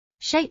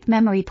Shape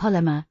memory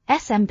polymer,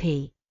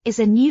 SMP, is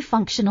a new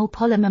functional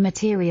polymer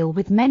material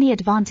with many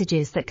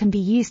advantages that can be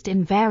used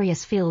in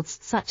various fields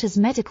such as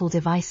medical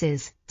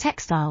devices,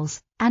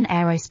 textiles, and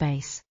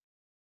aerospace.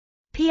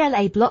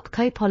 PLA block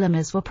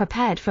copolymers were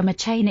prepared from a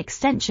chain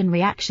extension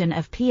reaction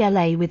of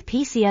PLA with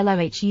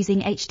PCLOH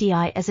using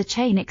HDI as a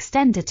chain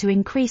extender to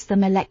increase the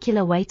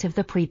molecular weight of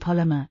the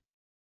pre-polymer.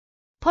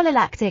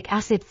 Polylactic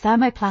acid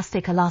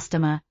thermoplastic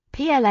elastomer,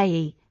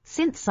 PLAE,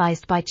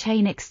 synthesized by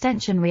chain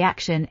extension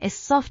reaction is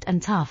soft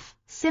and tough,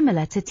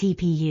 similar to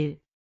TPU.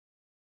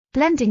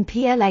 Blending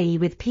PLAE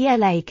with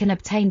PLA can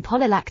obtain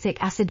polylactic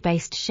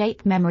acid-based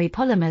shape memory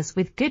polymers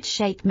with good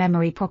shape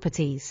memory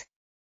properties.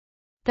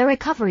 The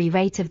recovery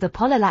rate of the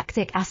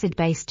polylactic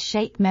acid-based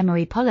shape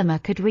memory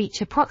polymer could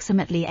reach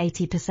approximately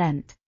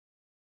 80%.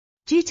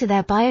 Due to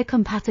their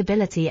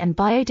biocompatibility and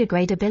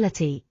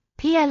biodegradability,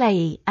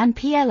 PLAE and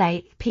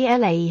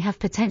PLAE have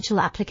potential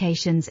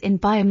applications in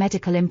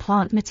biomedical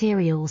implant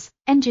materials,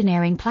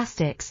 engineering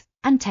plastics,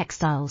 and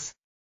textiles.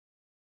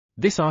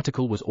 This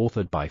article was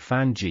authored by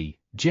Fan Ji,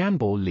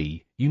 Jianbo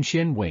Li,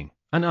 Yunxuan Weng,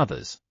 and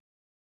others.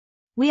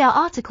 We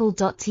are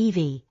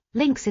RTCLTV,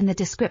 links in the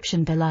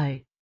description below.